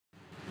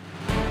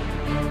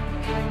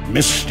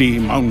Misty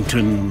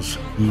mountains,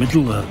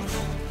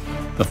 Middle-earth,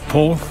 the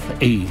fourth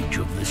age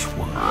of this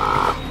world.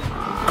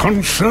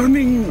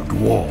 Concerning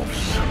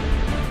dwarves.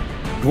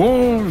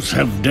 Dwarves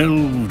have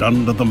delved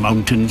under the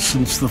mountains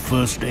since the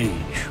first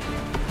age,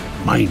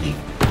 mining,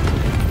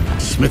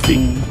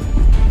 smithing,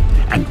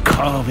 and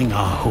carving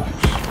our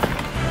homes.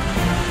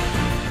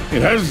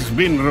 It has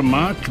been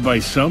remarked by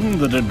some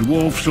that a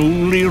dwarf's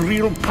only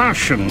real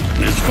passion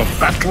is for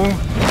battle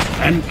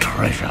and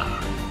treasure.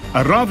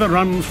 A rather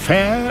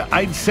unfair,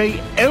 I'd say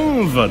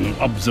elven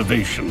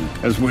observation,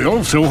 as we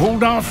also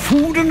hold our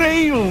food and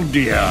ale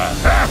dear. All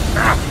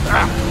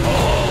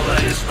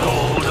that is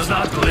gold does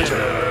not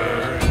glitter.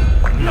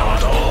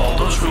 Not all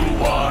those who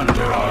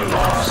wander are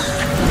lost.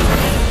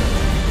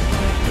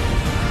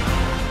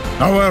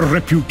 Our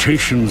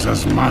reputations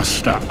as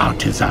master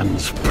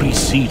artisans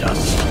precede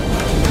us,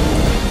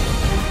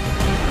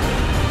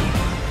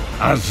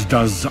 as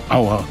does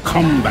our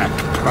combat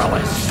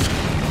prowess.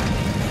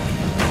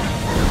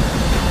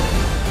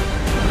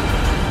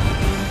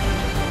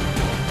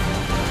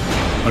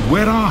 But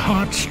where our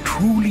hearts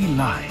truly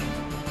lie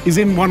is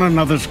in one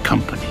another's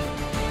company,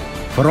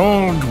 for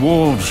all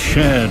dwarves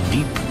share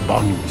deep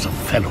bonds of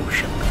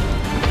fellowship.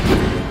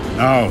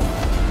 Now,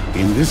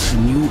 in this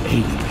new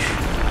age,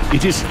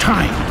 it is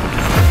time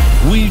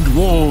we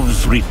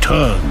dwarves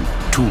return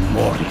to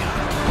Moria.